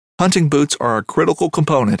Hunting boots are a critical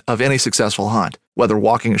component of any successful hunt. Whether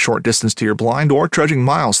walking a short distance to your blind or trudging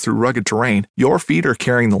miles through rugged terrain, your feet are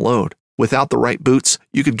carrying the load. Without the right boots,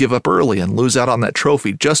 you could give up early and lose out on that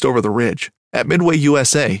trophy just over the ridge. At Midway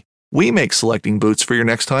USA, we make selecting boots for your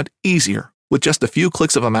next hunt easier. With just a few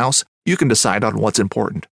clicks of a mouse, you can decide on what's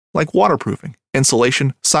important, like waterproofing,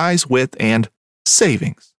 insulation, size, width, and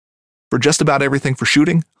savings. For just about everything for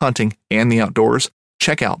shooting, hunting, and the outdoors,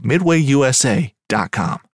 check out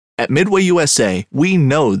MidwayUSA.com. At Midway USA, we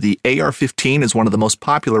know the AR-15 is one of the most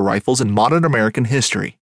popular rifles in modern American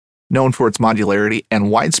history. Known for its modularity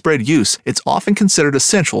and widespread use, it's often considered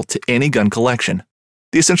essential to any gun collection.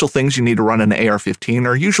 The essential things you need to run an AR-15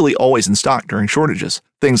 are usually always in stock during shortages,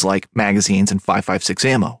 things like magazines and 5.56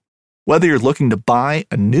 ammo. Whether you're looking to buy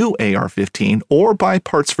a new AR-15 or buy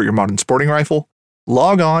parts for your modern sporting rifle,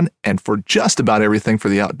 log on and for just about everything for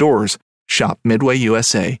the outdoors, shop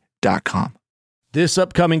MidwayUSA.com. This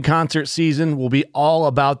upcoming concert season will be all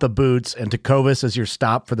about the boots, and Tecovas is your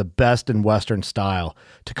stop for the best in Western style.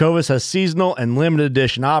 Tecovas has seasonal and limited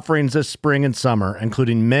edition offerings this spring and summer,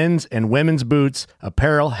 including men's and women's boots,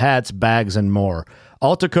 apparel, hats, bags, and more.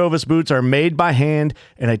 All Tecovas boots are made by hand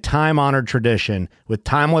in a time-honored tradition with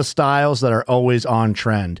timeless styles that are always on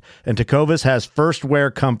trend. And Tecovas has first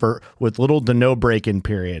wear comfort with little to no break-in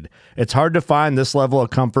period. It's hard to find this level of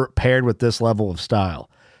comfort paired with this level of style.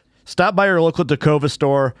 Stop by your local Tecovas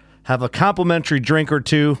store, have a complimentary drink or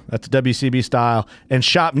two, that's WCB style, and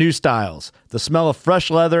shop new styles. The smell of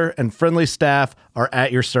fresh leather and friendly staff are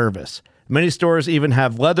at your service. Many stores even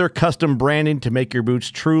have leather custom branding to make your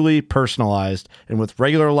boots truly personalized. And with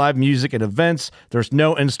regular live music and events, there's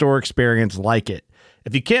no in-store experience like it.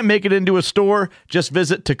 If you can't make it into a store, just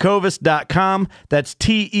visit Tecovas.com. That's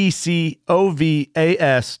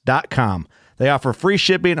TECOVAS.com. They offer free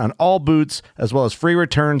shipping on all boots, as well as free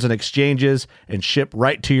returns and exchanges, and ship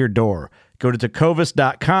right to your door. Go to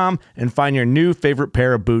Tecovas.com and find your new favorite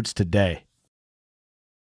pair of boots today.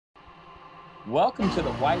 Welcome to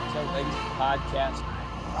the Whitetail Legacy Podcast.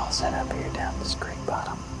 We're all set up here down this creek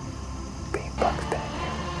bottom. Being buck's been in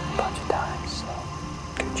here a bunch of times, so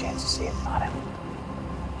good chance to see it on him.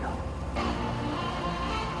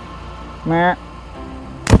 Meh.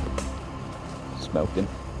 Smoking.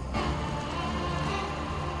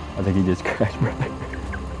 I think he just crashed, brother.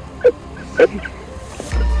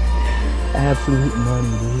 Absolute money,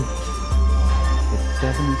 dude. It's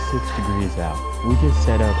 76 degrees out. We just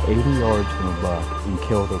set up 80 yards from a buck and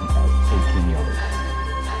killed him at 18 yards.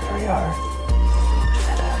 Here we are.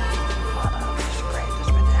 Set up on a scrape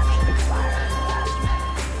that's been absolute fire in the last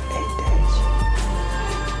 8 days.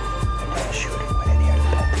 And then shooting went in here to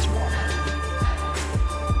bed this morning.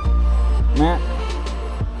 Matt.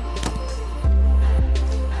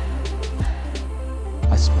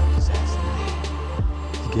 I smoked his ass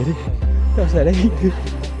tonight. Did you get it? That was at 8, dude.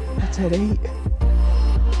 That's at 8.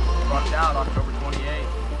 Bucked out October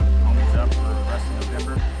 28th. Homies up for the rest of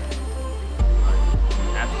November.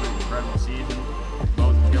 Absolutely incredible season.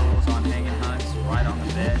 Both kills on hanging hunts, right on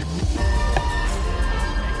the bed.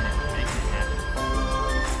 Making it happen.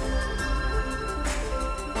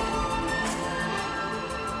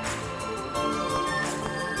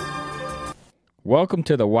 Welcome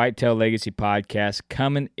to the Whitetail Legacy Podcast,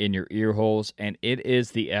 coming in your ear holes, and it is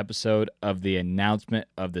the episode of the announcement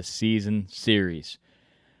of the season series.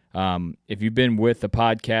 If you've been with the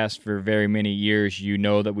podcast for very many years, you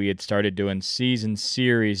know that we had started doing season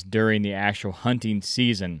series during the actual hunting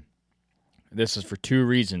season. This is for two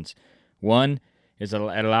reasons. One is that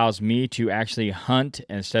it allows me to actually hunt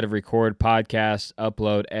instead of record podcasts,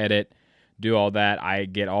 upload, edit, do all that. I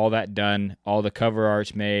get all that done, all the cover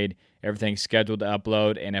arts made, everything's scheduled to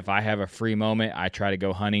upload, and if I have a free moment, I try to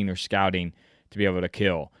go hunting or scouting to be able to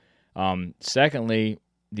kill. Secondly,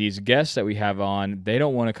 these guests that we have on, they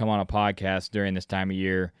don't want to come on a podcast during this time of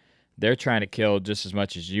year. They're trying to kill just as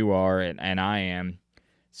much as you are and I am.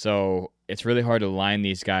 So it's really hard to line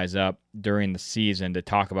these guys up during the season to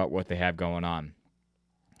talk about what they have going on.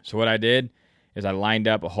 So what I did is I lined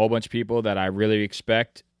up a whole bunch of people that I really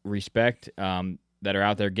respect, that are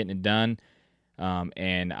out there getting it done.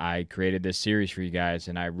 And I created this series for you guys,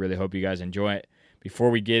 and I really hope you guys enjoy it. Before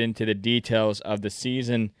we get into the details of the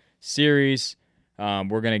season series,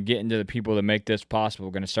 we're going to get into the people that make this possible.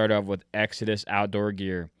 We're going to start off with Exodus Outdoor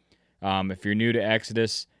Gear. If you're new to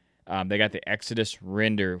Exodus, they got the Exodus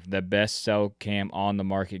Render, the best cell cam on the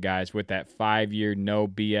market, guys, with that 5-year no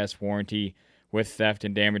BS warranty with theft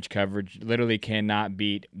and damage coverage. Literally cannot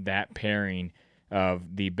beat that pairing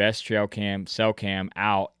of the best trail cam, cell cam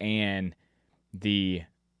out, and the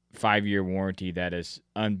 5-year warranty that is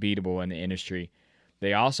unbeatable in the industry.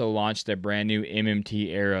 They also launched their brand new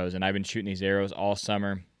MMT arrows, and I've been shooting these arrows all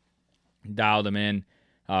summer, dialed them in.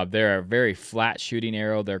 They're a very flat shooting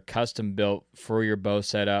arrow. They're custom built for your bow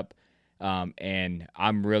setup, and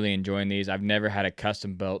I'm really enjoying these. I've never had a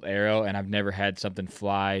custom built arrow, and I've never had something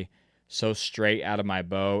fly so straight out of my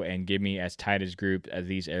bow and give me as tight as group as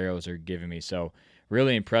these arrows are giving me. So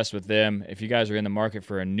really impressed with them. If you guys are in the market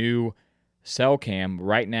for a new cell cam,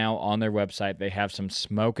 right now on their website, they have some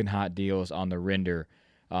smoking hot deals on the Render.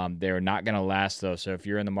 They're not going to last, though. So if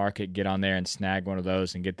you're in the market, get on there and snag one of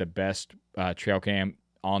those and get the best trail cam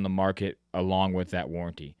on the market along with that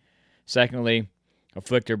warranty. Secondly,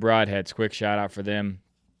 Afflictor Broadheads, quick shout out for them.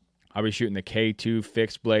 I'll be shooting the K2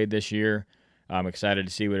 fixed blade this year. I'm excited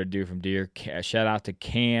to see what it'll do from deer. Shout out to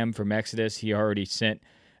Cam from Exodus. He already sent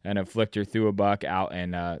an Afflictor through a buck out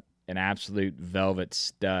and an absolute velvet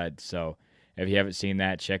stud. So if you haven't seen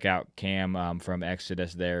that, check out Cam from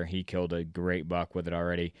Exodus there. He killed a great buck with it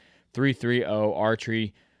already.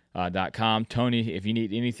 330archery.com. Tony, if you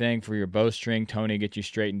need anything for your bowstring, Tony get you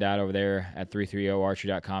straightened out over there at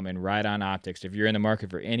 330archery.com. And Right On Optics. If you're in the market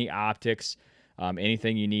for any optics,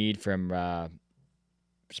 anything you need from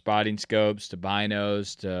spotting scopes to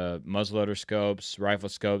binos to muzzleloader scopes, rifle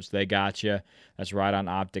scopes, they got you. That's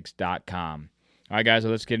rightonoptics.com. All right, guys, so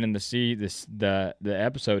let's get into the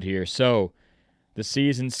episode here. So, the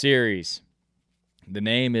season series, the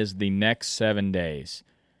name is The Next 7 Days.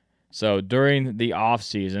 So, during the off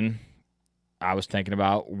season, I was thinking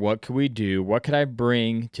about what could we do, what could I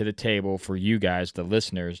bring to the table for you guys, the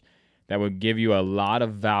listeners, that would give you a lot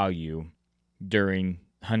of value during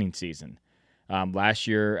hunting season. Last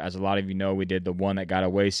year, as a lot of you know, we did the One That Got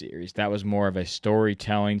Away series. That was more of a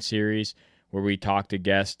storytelling series where we talked to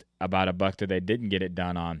guests about a buck that they didn't get it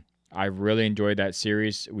done on. I really enjoyed that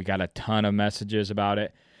series. We got a ton of messages about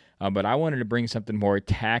it. But I wanted to bring something more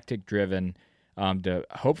tactic-driven to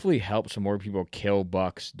hopefully help some more people kill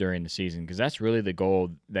bucks during the season, because that's really the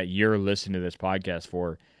goal that you're listening to this podcast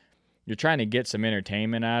for. You're trying to get some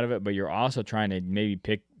entertainment out of it, but you're also trying to maybe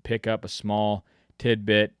pick up a small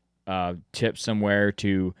tidbit, tip somewhere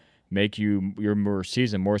to make your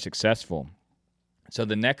season more successful. So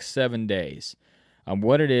the next 7 days,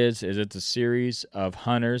 what it is it's a series of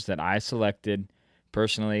hunters that I selected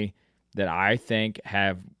personally that I think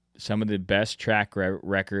have some of the best track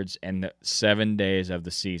records in the 7 days of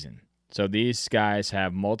the season. So these guys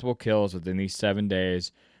have multiple kills within these 7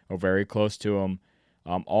 days, or very close to them,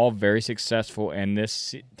 all very successful in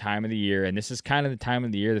this time of the year. And this is kind of the time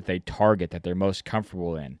of the year that they target, that they're most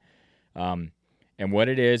comfortable in. And what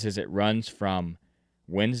it is it runs from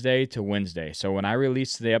Wednesday to Wednesday. So when I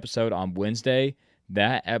release the episode on Wednesday,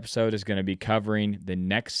 that episode is going to be covering the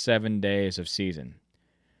next 7 days of season.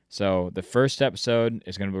 So the first episode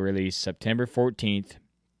is going to be released September 14th,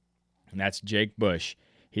 and that's Jake Bush.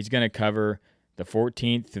 He's going to cover the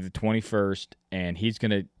 14th to the 21st, and he's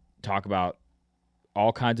going to talk about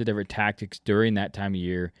all kinds of different tactics during that time of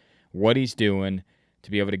year, what he's doing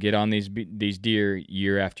to be able to get on these deer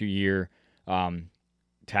year after year.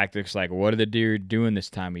 Tactics like, what are the deer doing this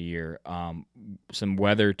time of year? Some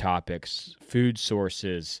weather topics, food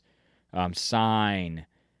sources, sign,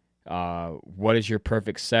 what is your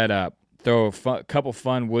perfect setup? Throw a couple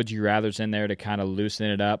fun would you rathers in there to kind of loosen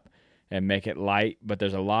it up and make it light. But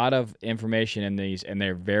there's a lot of information in these, and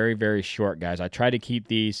they're very, very short, guys. I try to keep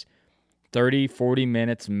these 30, 40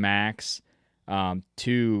 minutes max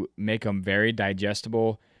to make them very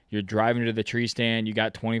digestible. You're driving to the tree stand, you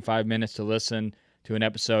got 25 minutes to listen to an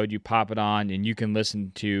episode, you pop it on, and you can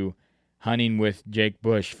listen to Hunting with Jake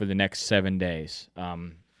Bush for the next 7 days,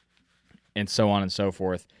 and so on and so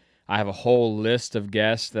forth. I have a whole list of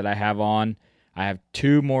guests that I have on. I have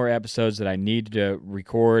 2 more episodes that I need to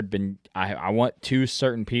record. I want 2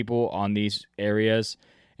 certain people on these areas,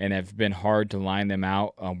 and have been hard to line them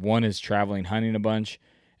out. One is traveling hunting a bunch,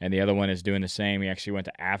 and the other one is doing the same. He actually went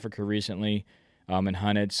to Africa recently and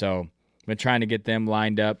hunted, so I've been trying to get them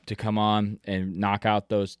lined up to come on and knock out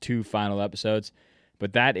those 2 final episodes.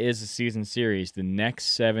 But that is the season series, the next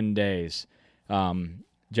 7 days.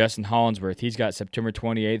 Justin Hollinsworth, he's got September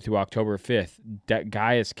 28th through October 5th. That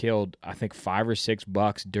guy has killed, I think, 5 or 6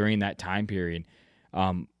 bucks during that time period.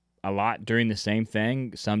 A lot doing the same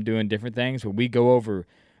thing, some doing different things. But we go over,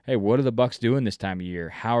 hey, what are the bucks doing this time of year?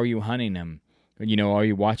 How are you hunting them? You know, are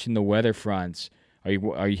you watching the weather fronts? Are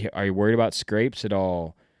you worried about scrapes at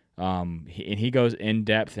all? And he goes in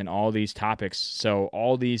depth in all these topics. So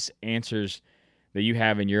all these answers that you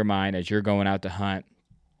have in your mind as you're going out to hunt.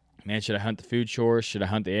 Man, should I hunt the food source? Should I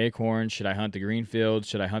hunt the acorn? Should I hunt the green field?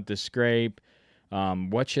 Should I hunt the scrape?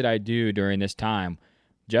 What should I do during this time?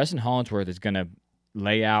 Justin Hollinsworth is going to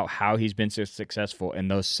lay out how he's been so successful in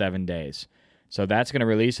those 7 days. So that's going to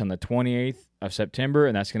release on the 28th of September,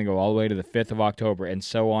 and that's going to go all the way to the 5th of October, and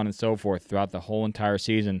so on and so forth throughout the whole entire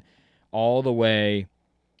season, all the way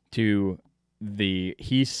to the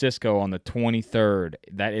Heath Cisco on the 23rd.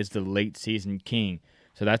 That is the late season king.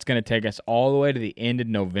 So that's going to take us all the way to the end of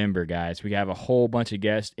November, guys. We have a whole bunch of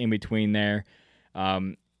guests in between there,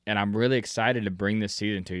 and I'm really excited to bring this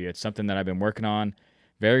season to you. It's something that I've been working on.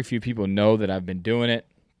 Very few people know that I've been doing it.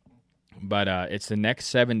 But it's the next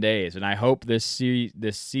 7 days, and I hope this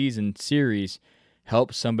season series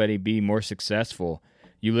helps somebody be more successful.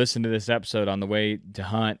 You listen to this episode on the way to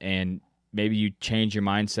hunt, and maybe you change your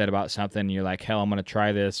mindset about something, and you're like, hell, I'm going to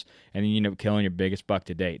try this, and then you end up killing your biggest buck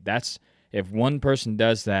to date. If one person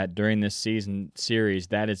does that during this season series,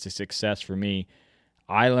 that is a success for me.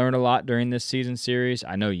 I learned a lot during this season series.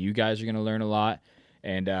 I know you guys are going to learn a lot,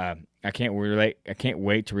 and I can't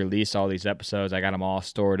wait to release all these episodes. I got them all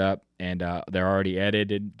stored up, and they're already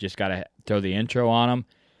edited. Just got to throw the intro on them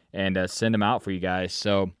and send them out for you guys.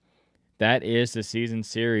 So that is the season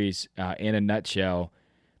series in a nutshell.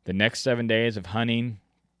 The next 7 days of hunting,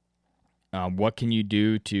 what can you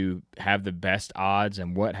do to have the best odds,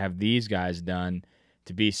 and what have these guys done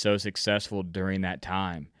to be so successful during that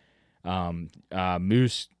time?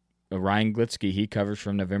 Moose, Ryan Glitzky, he covers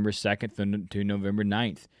from November 2nd to November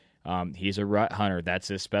 9th. He's a rut hunter. That's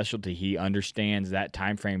his specialty. He understands that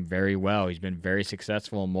time frame very well. He's been very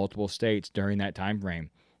successful in multiple states during that time frame.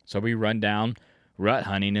 So we run down rut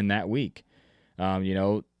hunting in that week.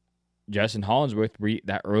 Justin Hollinsworth,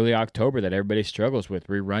 that early October that everybody struggles with,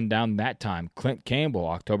 we run down that time. Clint Campbell,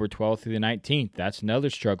 October 12th through the 19th. That's another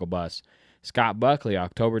struggle bus. Scott Buckley,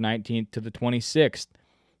 October 19th to the 26th.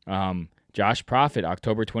 Josh Profit,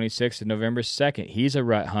 October 26th to November 2nd. He's a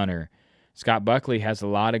rut hunter. Scott Buckley has a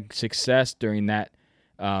lot of success during that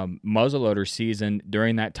muzzleloader season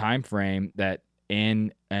during that time frame that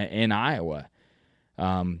in Iowa.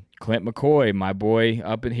 Clint McCoy, my boy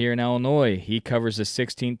up in here in Illinois, he covers the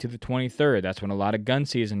 16th to the 23rd. That's when a lot of gun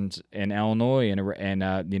seasons in Illinois and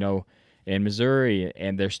in Missouri,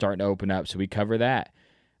 and they're starting to open up. So we cover that.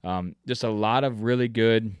 Just a lot of really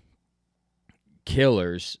good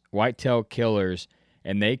killers, whitetail killers,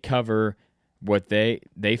 and they cover what they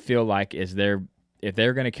feel like is if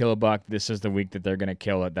they're going to kill a buck, this is the week that they're going to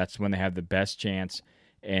kill it. That's when they have the best chance,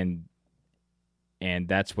 and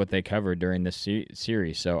that's what they covered during this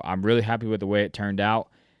series. So I'm really happy with the way it turned out,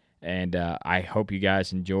 and I hope you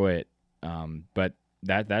guys enjoy it. But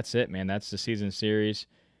that's it, man. That's the season series.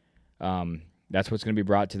 That's what's going to be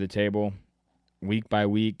brought to the table week by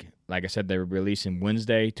week. Like I said, they were releasing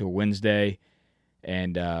Wednesday to Wednesday,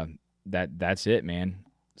 and that's it, man.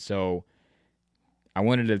 So I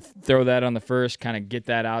wanted to throw that on the first, kind of get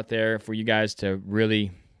that out there for you guys to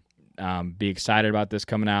really be excited about this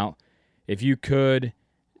coming out. If you could,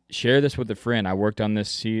 share this with a friend. I worked on this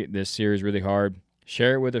series really hard.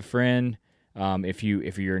 Share it with a friend. If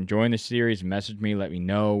you're enjoying the series, message me. Let me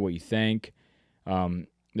know what you think.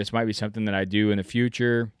 This might be something that I do in the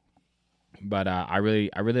future, but I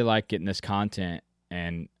really like getting this content,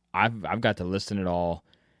 and I've got to listen to it all.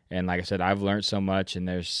 And like I said, I've learned so much, and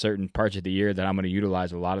there's certain parts of the year that I'm going to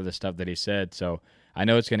utilize a lot of the stuff that he said. So I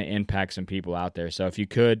know it's going to impact some people out there. So if you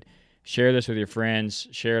could, share this with your friends,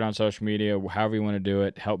 share it on social media, however you want to do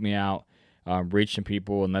it. Help me out, reach some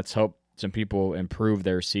people, and let's hope some people improve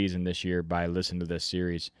their season this year by listening to this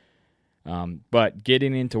series. But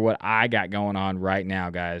getting into what I got going on right now,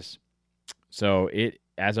 guys. So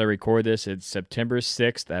as I record this, it's September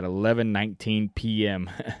 6th at 11:19 p.m.,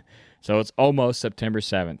 so it's almost September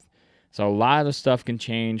 7th. So a lot of stuff can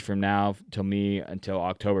change from now until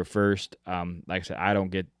October 1st. Like I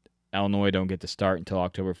said, Illinois don't get to start until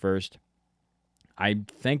October 1st. I'm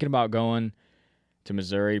thinking about going to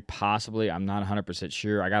Missouri, possibly. I'm not 100%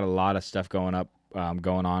 sure. I got a lot of stuff going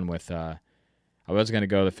on with. I was going to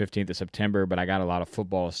go the 15th of September, but I got a lot of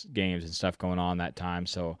football games and stuff going on that time,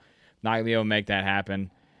 so not going to be able to make that happen.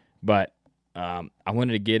 But I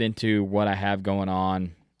wanted to get into what I have going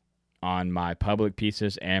on my public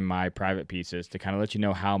pieces and my private pieces to kind of let you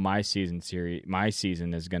know how my season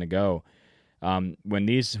is going to go. When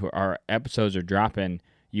these episodes are dropping,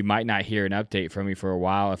 you might not hear an update from me for a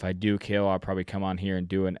while. If I do kill, I'll probably come on here and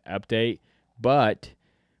do an update. But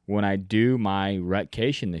when I do my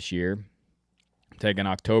rutcation this year, I'm taking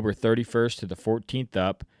October 31st to the 14th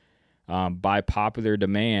up. By popular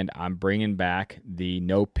demand, I'm bringing back the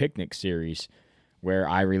No Picnic series, where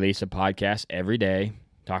I release a podcast every day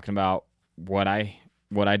talking about what I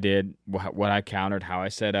did, what I countered, how I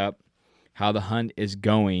set up, how the hunt is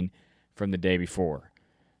going from the day before.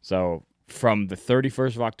 So from the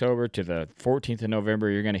 31st of October to the 14th of November,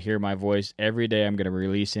 you're going to hear my voice every day. I'm going to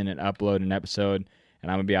release in and upload an episode,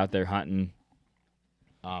 and I'm going to be out there hunting.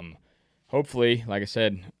 Hopefully, like I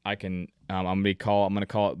said, I can. I'm going to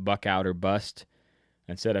call it buck out or bust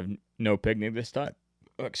instead of no picnic this time.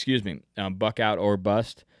 Buck out or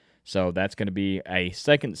bust. So that's going to be a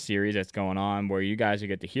second series that's going on where you guys will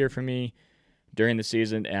get to hear from me during the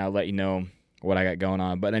season, and I'll let you know what I got going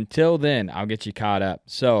on. But until then, I'll get you caught up.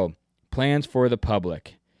 So, plans for the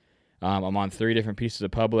public. I'm on 3 different pieces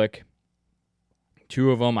of public.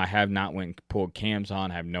 2 of them I have not went and pulled cams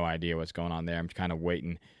on. I have no idea what's going on there. I'm kind of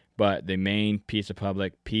waiting. But the main piece of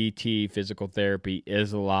public, PT, physical therapy,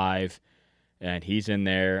 is alive, and he's in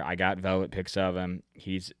there. I got velvet pics of him.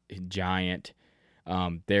 He's giant.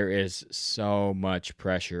 There is so much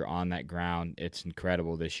pressure on that ground. It's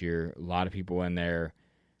incredible this year. A lot of people in there.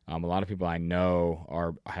 A lot of people I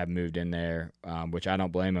know have moved in there, which I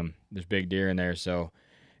don't blame them. There's big deer in there, so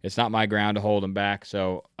it's not my ground to hold them back.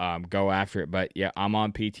 So go after it. But yeah, I'm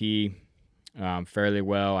on PT fairly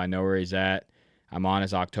well. I know where he's at. I'm on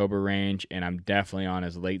his October range, and I'm definitely on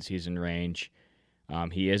his late season range.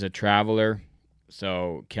 He is a traveler,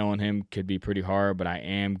 so killing him could be pretty hard. But I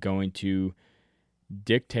am going to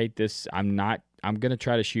dictate this. I'm going to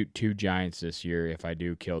try to shoot 2 giants this year if I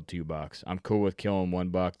do kill 2 bucks. I'm cool with killing 1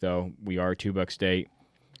 buck, though. We are 2-buck state.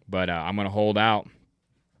 But I'm going to hold out.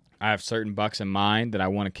 I have certain bucks in mind that I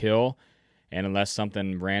want to kill. And unless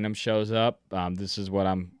something random shows up, this is what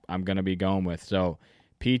I'm going to be going with. So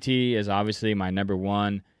PT is obviously my number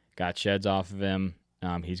 1. Got sheds off of him.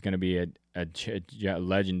 He's going to be a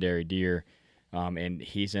legendary deer. And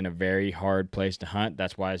he's in a very hard place to hunt.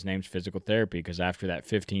 That's why his name's physical therapy, because after that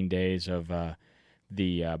 15 days of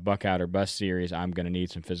the Buck Out or Bust series, I'm going to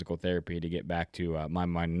need some physical therapy to get back to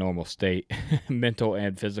my normal state, mental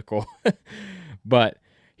and physical. But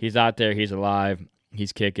he's out there. He's alive.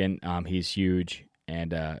 He's kicking. He's huge,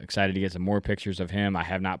 and excited to get some more pictures of him. I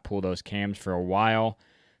have not pulled those cams for a while.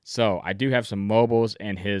 So I do have some mobiles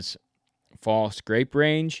in his fall scrape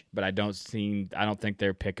range, but I don't think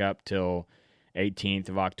they'll pick up till 18th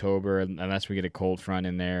of October, unless we get a cold front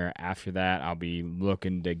in there. After that, I'll be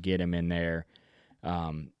looking to get him in there.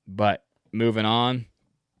 But moving on,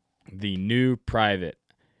 the new private.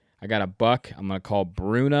 I got a buck I'm going to call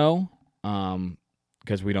Bruno,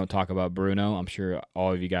 because we don't talk about Bruno. I'm sure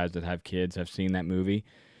all of you guys that have kids have seen that movie.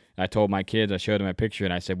 I told my kids, I showed them a picture,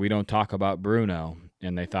 and I said, we don't talk about Bruno,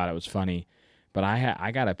 and they thought it was funny. But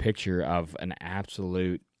I got a picture of an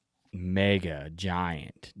absolute mega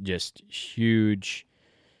giant, just huge,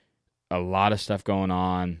 a lot of stuff going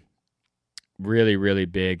on, really, really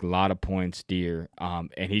big, a lot of points deer, and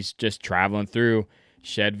he's just traveling through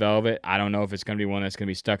shed velvet. I don't know if it's going to be one that's going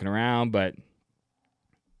to be stuck around, but,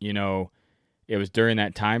 you know, it was during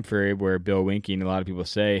that time period where Bill Winke and a lot of people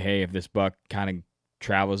say, hey, if this buck kind of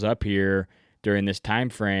travels up here during this time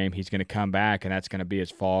frame, he's going to come back, and that's going to be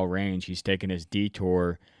his fall range. He's taking his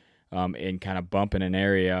detour and kind of bumping an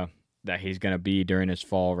area that he's going to be during his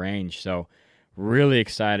fall range. So really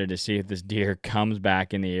excited to see if this deer comes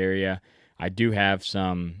back in the area. I do have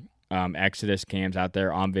some Exodus cams out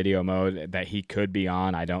there on video mode that he could be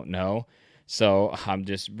on. I don't know. So I'm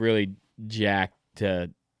just really jacked to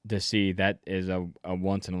see that is a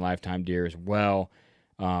once-in-a-lifetime deer as well.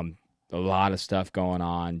 A lot of stuff going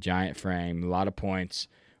on, giant frame, a lot of points.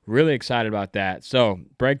 Really excited about that. So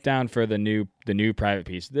breakdown for the new private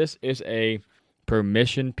piece. This is a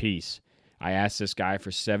permission piece. I asked this guy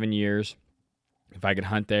for 7 years if I could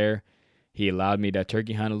hunt there. He allowed me to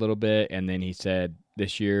turkey hunt a little bit, and then he said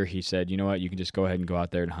this year, you know what, you can just go ahead and go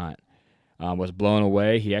out there and hunt. Was blown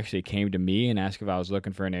away. He actually came to me and asked if I was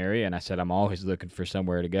looking for an area, and I said I'm always looking for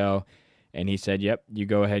somewhere to go. And he said, yep, you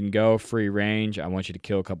go ahead and go, free range. I want you to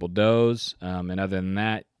kill a couple does, and other than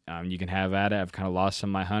that, you can have at it. I've kind of lost some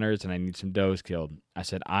of my hunters, and I need some does killed. I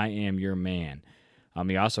said, I am your man.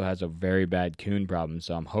 He also has a very bad coon problem,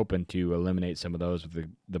 so I'm hoping to eliminate some of those with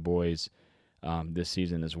the boys this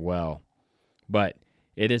season as well. But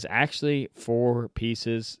it is actually 4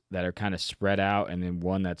 pieces that are kind of spread out, and then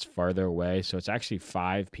one that's farther away. So it's actually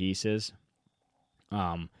 5 pieces.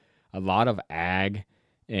 A lot of ag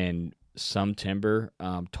and some timber.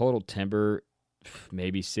 Total timber,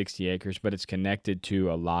 maybe 60 acres, but it's connected to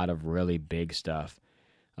a lot of really big stuff.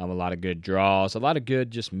 A lot of good draws, a lot of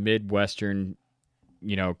good just Midwestern,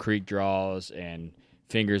 creek draws and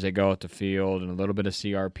fingers that go out the field, and a little bit of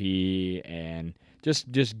CRP, and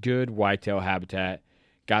just good whitetail habitat.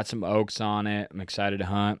 Got some oaks on it. I'm excited to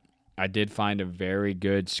hunt. I did find a very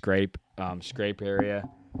good scrape area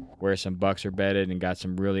where some bucks are bedded, and got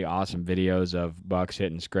some really awesome videos of bucks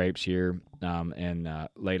hitting scrapes here in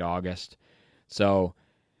late August. So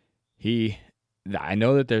I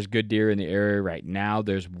know that there's good deer in the area right now.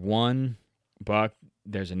 There's one buck,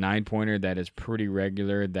 there's a 9-pointer that is pretty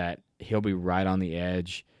regular that he'll be right on the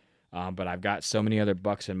edge. But I've got so many other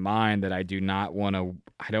bucks in mind that I don't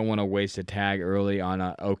want to waste a tag early on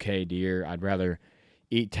a okay deer. I'd rather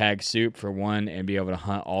eat tag soup for one and be able to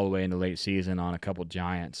hunt all the way into late season on a couple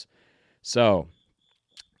giants. So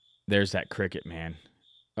there's that cricket, man.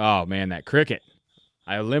 Oh man, that cricket.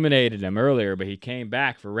 I eliminated him earlier, but he came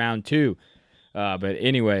back for round 2. But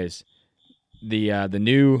anyways, the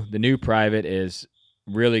new private is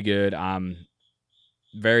really good. I'm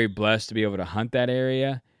very blessed to be able to hunt that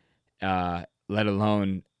area, let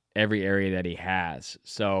alone every area that he has.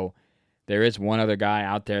 So there is one other guy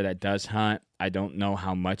out there that does hunt. I don't know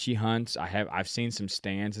how much he hunts. I've seen some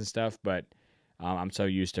stands and stuff, but I'm so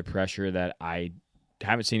used to pressure that I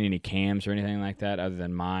haven't seen any cams or anything like that other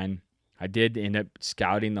than mine. I did end up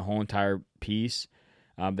scouting the whole entire piece.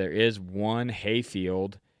 There is one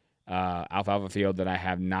hayfield, alfalfa field that I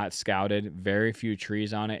have not scouted. Very few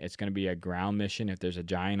trees on it. It's going to be a ground mission if there's a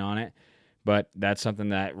giant on it. But that's something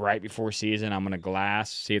that right before season I'm going to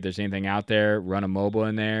glass, see if there's anything out there, run a mobile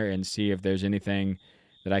in there, and see if there's anything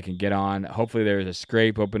that I can get on. Hopefully there's a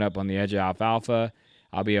scrape open up on the edge of alfalfa.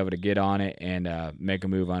 I'll be able to get on it and make a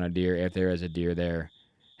move on a deer if there is a deer there.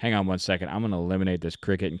 Hang on one second. I'm going to eliminate this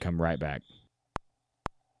cricket and come right back.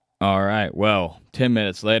 All right. Well, 10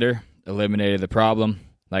 minutes later, eliminated the problem.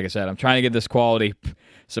 Like I said, I'm trying to get this quality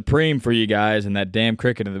supreme for you guys, and that damn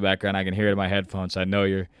cricket in the background, I can hear it in my headphones. I know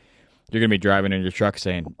you're going to be driving in your truck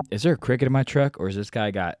saying, is there a cricket in my truck, or is this guy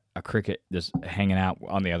got a cricket just hanging out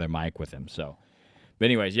on the other mic with him? So, but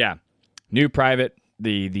anyways, yeah, new private,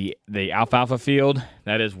 the alfalfa field,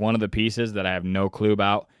 that is one of the pieces that I have no clue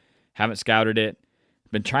about. Haven't scouted it.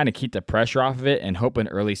 Been trying to keep the pressure off of it and hoping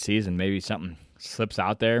early season maybe something slips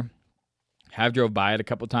out there. Have drove by it a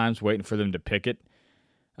couple times waiting for them to pick it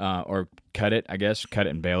or cut it, I guess. Cut it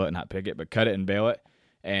and bale it, not pick it, but cut it and bale it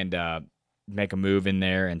and make a move in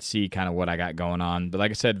there and see kind of what I got going on. But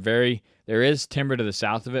like I said, there is timber to the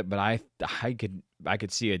south of it, but I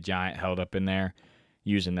could see a giant held up in there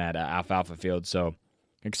using that alfalfa field. So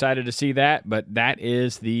excited to see that, but that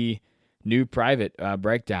is the new private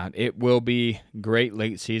breakdown. It will be great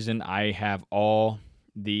late season. I have all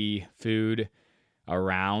the food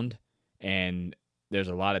around, and there's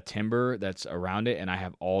a lot of timber that's around it, and I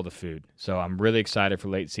have all the food. So I'm really excited for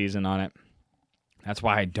late season on it. That's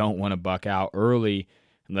why I don't want to buck out early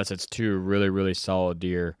unless it's two really, really solid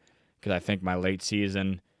deer, because I think my late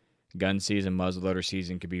season, gun season, muzzleloader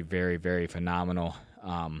season could be very, very phenomenal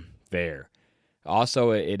there.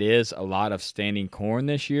 Also, it is a lot of standing corn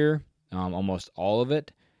this year. Almost all of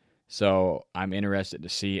it. So I'm interested to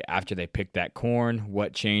see after they pick that corn,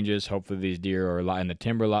 what changes. Hopefully these deer are in the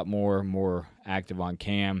timber a lot more active on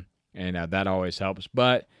cam, and that always helps.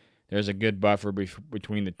 But there's a good buffer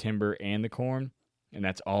between the timber and the corn, and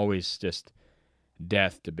that's always just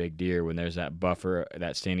death to big deer when there's that buffer,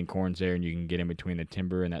 that standing corn's there, and you can get in between the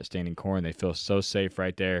timber and that standing corn. They feel so safe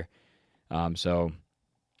right there. So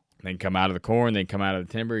they can come out of the corn, they can come out of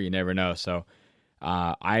the timber. You never know. So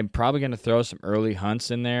I'm probably going to throw some early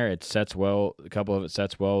hunts in there. It sets well. A couple of it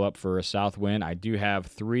sets well up for a south wind. I do have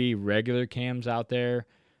 3 regular cams out there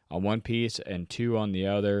on one piece and 2 on the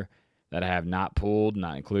other that I have not pulled,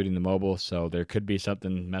 not including the mobile. So there could be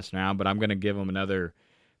something messing around, but I'm going to give them another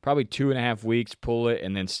probably 2.5 weeks, pull it,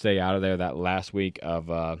 and then stay out of there that last week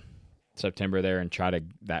of September there and try to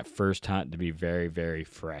that first hunt to be very, very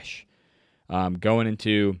fresh. Going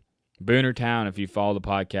into Boonertown, if you follow the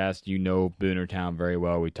podcast, you know Boonertown very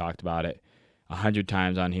well. We talked about it 100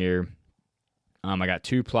 times on here. I got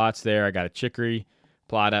 2 plots there. I got a chicory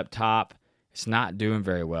plot up top. It's not doing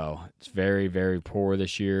very well. It's very, very poor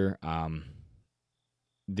this year.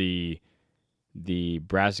 The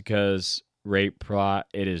brassicas rape plot,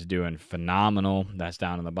 it is doing phenomenal. That's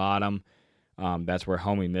down on the bottom. That's where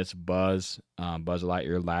homie missed Buzz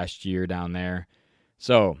Lightyear last year down there.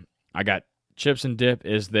 So I got Chips and Dip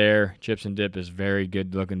is there. Chips and Dip is very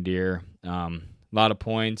good looking deer. A lot of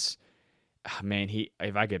points. Man,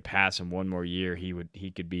 if I could pass him one more year,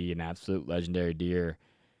 he could be an absolute legendary deer.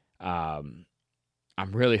 I'm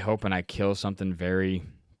really hoping I kill something very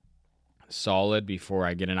solid before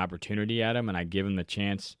I get an opportunity at him and I give him the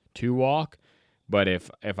chance to walk. But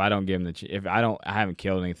if I don't give him I haven't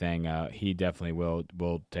killed anything, he definitely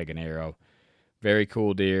will take an arrow. Very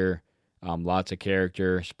cool deer. Lots of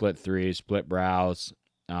character, split 3, split brows,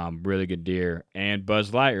 really good deer. And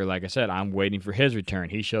Buzz Lightyear, like I said, I'm waiting for his return.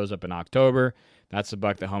 He shows up in October. That's the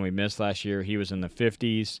buck that homie missed last year. He was in the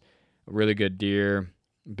 50s, a really good deer,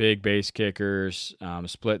 big base kickers,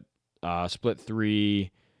 split split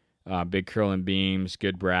 3, big curling beams,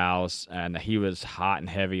 good brows, and he was hot and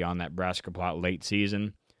heavy on that brassica plot late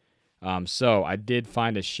season. So I did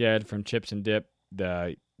find a shed from Chips and Dip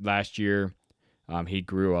the last year. He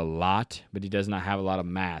grew a lot, but he does not have a lot of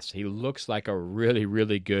mass. He looks like a really,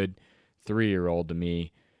 really good 3-year-old to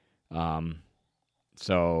me.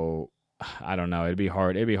 So I don't know. It'd be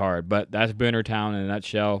hard. But that's Boonertown in a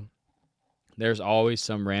nutshell. There's always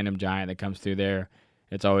some random giant that comes through there.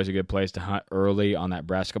 It's always a good place to hunt early on that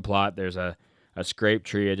brassica plot. There's a scrape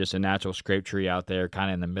tree, just a natural scrape tree out there, kind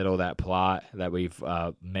of in the middle of that plot that we've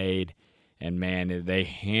made. And man, they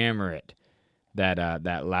hammer it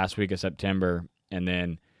that last week of September. And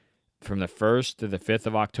then from the 1st to the 5th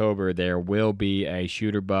of October, there will be a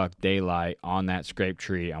shooter buck daylight on that scrape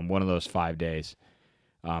tree on one of those 5 days.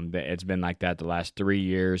 It's been like that the last 3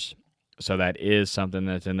 years. So that is something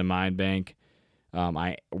that's in the mind bank.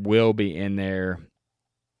 I will be in there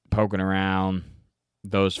poking around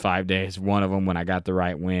those 5 days, one of them when I got the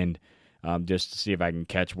right wind, just to see if I can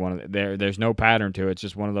catch one of them. There's no pattern to it. It's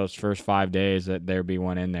just one of those first 5 days that there'll be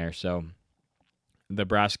one in there. So the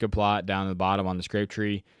brassica plot down at the bottom on the scrape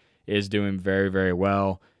tree is doing very, very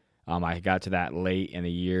well. I got to that late in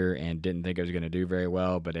the year and didn't think it was going to do very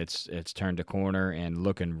well, but it's turned a corner and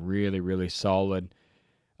looking really, really solid.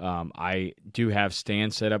 I do have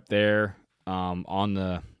stands set up there on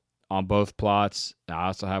both plots. I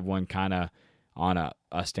also have one kind of on a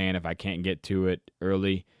stand if I can't get to it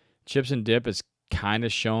early. Chips and Dip is kind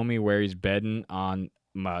of showing me where he's bedding on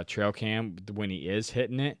my trail cam when he is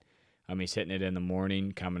hitting it. He's hitting it in the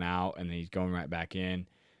morning, coming out, and then he's going right back in.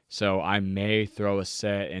 So I may throw a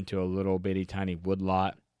set into a little bitty tiny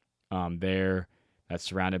woodlot there that's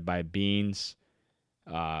surrounded by beans.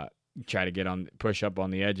 Try to push up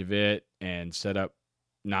on the edge of it and set up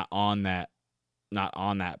not on that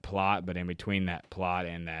plot, but in between that plot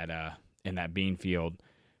and that in that bean field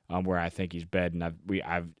where I think he's bedding.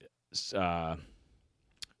 I've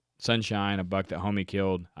Sunshine, a buck that homie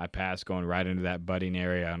killed. I passed going right into that budding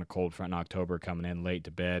area on a cold front in October, coming in late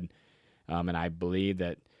to bed. And I believe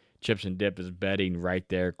that Chips and Dip is bedding right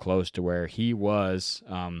there close to where he was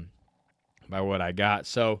by what I got.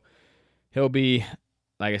 So he'll be,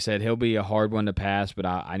 like I said, he'll be a hard one to pass, but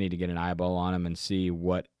I need to get an eyeball on him and see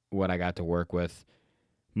what I got to work with.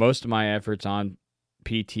 Most of my efforts on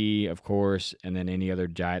PT, of course, and then any other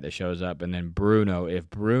giant that shows up. And then Bruno.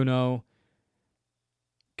 If Bruno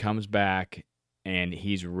comes back and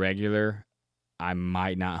he's regular, I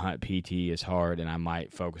might not hunt PT as hard, and I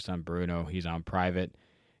might focus on Bruno. He's on private.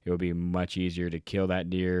 It would be much easier to kill that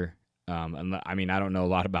deer. I don't know a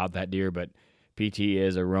lot about that deer, but PT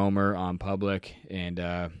is a roamer on public, and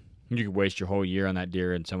you could waste your whole year on that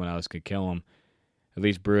deer and someone else could kill him. At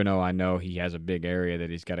least Bruno, I know he has a big area that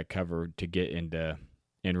he's got to cover to get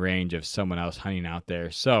in range of someone else hunting out there.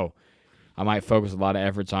 So I might focus a lot of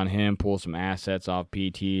efforts on him, pull some assets off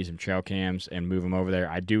PT, some trail cams, and move them over there.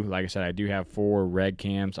 Like I said, I do have 4 reg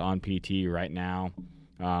cams on PT right now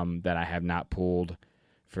that I have not pulled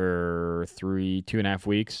for 2.5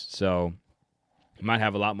 weeks. So I might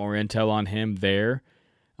have a lot more intel on him there.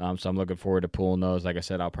 So I'm looking forward to pulling those. Like I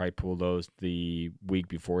said, I'll probably pull those the week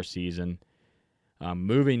before season.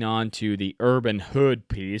 Moving on to the urban hood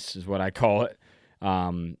piece is what I call it.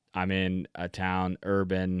 I'm in a town,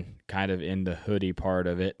 urban, kind of in the hoodie part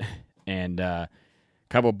of it. And a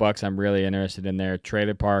couple bucks I'm really interested in there.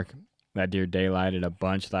 Trailer Park, that deer daylighted a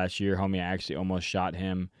bunch last year. Homie, I actually almost shot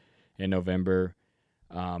him in November.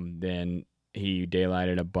 Then he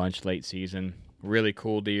daylighted a bunch late season. Really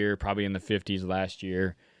cool deer, probably in the 50s last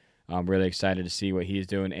year. I'm really excited to see what he's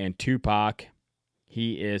doing. And Tupac,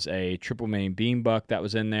 he is a triple main beam buck that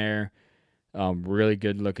was in there. Really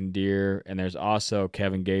good looking deer. And there's also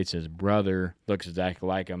Kevin Gates' brother, looks exactly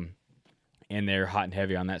like him, in there hot and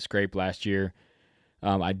heavy on that scrape last year.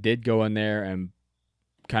 I did go in there and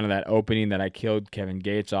kind of that opening that I killed Kevin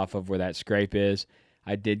Gates off of where that scrape is.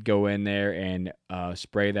 I did go in there and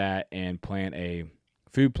spray that and plant a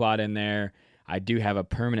food plot in there. I do have a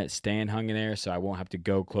permanent stand hung in there, so I won't have to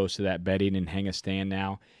go close to that bedding and hang a stand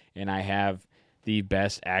now. And I have the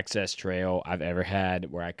best access trail I've ever had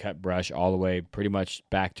where I cut brush all the way pretty much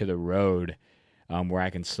back to the road where I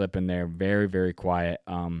can slip in there very, very quiet.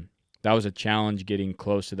 That was a challenge getting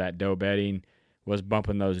close to that doe bedding, was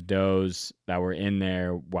bumping those does that were in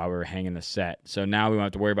there while we were hanging the set. So now we won't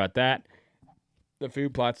have to worry about that. The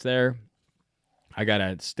food plot's there. I got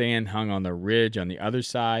a stand hung on the ridge on the other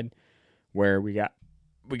side where we got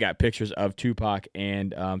pictures of Tupac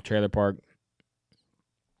and Trailer Park.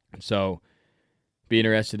 So be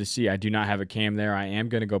interested to see. I do not have a cam there. I am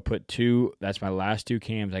going to go put 2. That's my last 2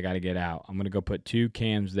 cams I got to get out. I'm going to go put 2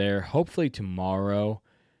 cams there. Hopefully tomorrow.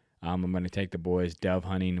 I'm going to take the boys dove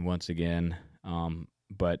hunting once again.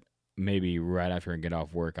 But maybe right after I get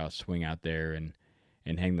off work, I'll swing out there and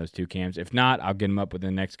hang those 2 cams. If not, I'll get them up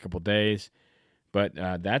within the next couple days. But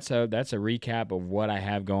that's a recap of what I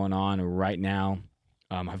have going on right now.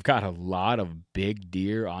 I've got a lot of big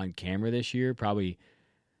deer on camera this year, probably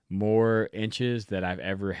more inches that I've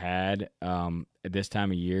ever had at this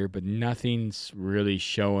time of year, but nothing's really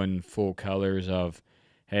showing full colors of,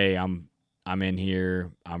 hey, I'm in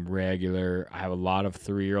here, I'm regular. I have a lot of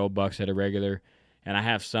 3-year-old bucks that are regular, and I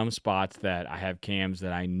have some spots that I have cams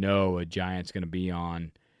that I know a giant's going to be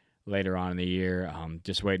on later on in the year.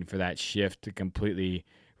 Just waiting for that shift to completely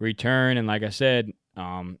return, and like I said,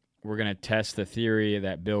 we're going to test the theory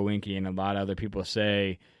that Bill Winke and a lot of other people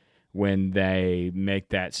say when they make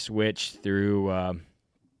that switch through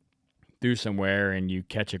somewhere and you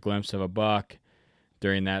catch a glimpse of a buck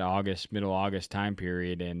during that middle August time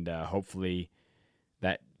period, and hopefully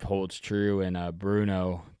that holds true and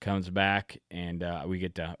Bruno comes back and we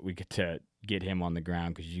get to get him on the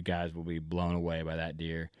ground, because you guys will be blown away by that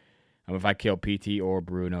deer. If I kill PT or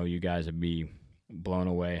Bruno, you guys would be blown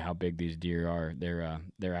away how big these deer are.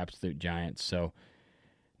 They're absolute giants. So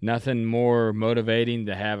nothing more motivating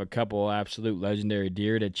to have a couple absolute legendary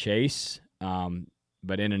deer to chase.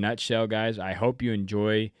 But in a nutshell, guys, I hope you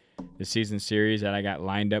enjoy the season series that I got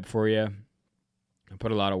lined up for you. I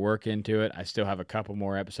put a lot of work into it. I still have a couple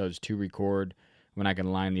more episodes to record when I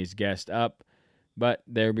can line these guests up. But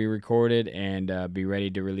they'll be recorded and be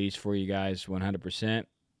ready to release for you guys 100%.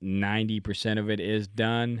 90% of it is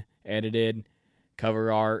done, edited,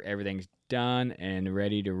 cover art, everything's done and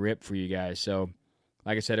ready to rip for you guys. So,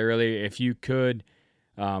 like I said earlier, if you could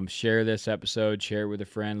share this episode, share it with a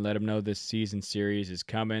friend, let them know this season series is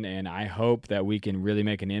coming, and I hope that we can really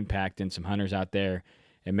make an impact in some hunters out there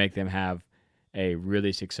and make them have a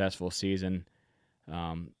really successful season.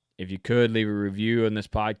 If you could leave a review on this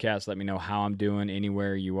podcast, let me know how I'm doing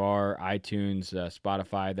anywhere you are, iTunes,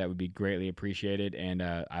 Spotify, that would be greatly appreciated. And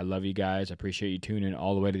I love you guys. I appreciate you tuning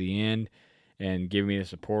all the way to the end and giving me the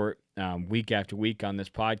support week after week on this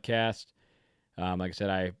podcast. Like I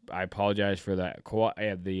said, I apologize for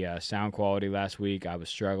the sound quality last week. I was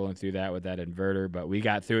struggling through that with that inverter, but we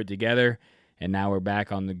got through it together, and now we're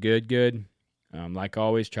back on the good. Like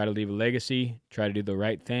always, try to leave a legacy, try to do the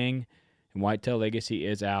right thing, and Whitetail Legacy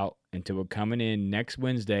is out until we're coming in next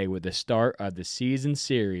Wednesday with the start of the season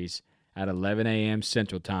series at 11 a.m.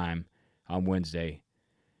 Central Time on Wednesday.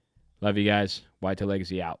 Love you guys. Whitetail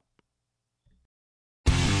Legacy out.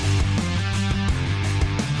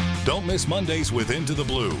 Don't miss Mondays with Into the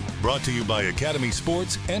Blue, brought to you by Academy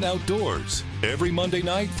Sports and Outdoors. Every Monday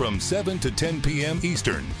night from 7 to 10 p.m.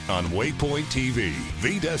 Eastern on Waypoint TV,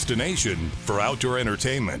 the destination for outdoor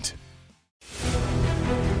entertainment.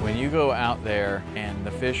 When you go out there and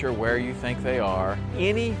the fish are where you think they are,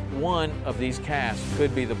 any one of these casts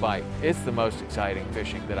could be the bite. It's the most exciting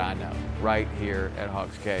fishing that I know, right here at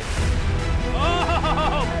Hawks Cave.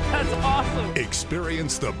 Oh, that's awesome!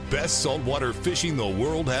 Experience the best saltwater fishing the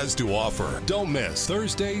world has to offer. Don't miss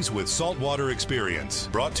Thursdays with Saltwater Experience,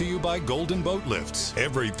 brought to you by Golden Boat Lifts.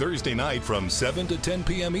 Every Thursday night from 7 to 10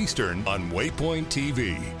 p.m. Eastern on Waypoint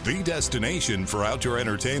TV, the destination for outdoor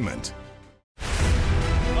entertainment.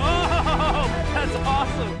 That's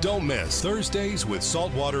awesome! Don't miss Thursdays with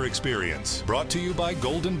Saltwater Experience, brought to you by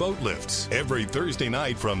Golden Boat Lifts. Every Thursday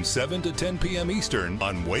night from 7 to 10 p.m. Eastern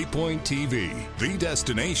on Waypoint TV, the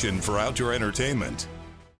destination for outdoor entertainment.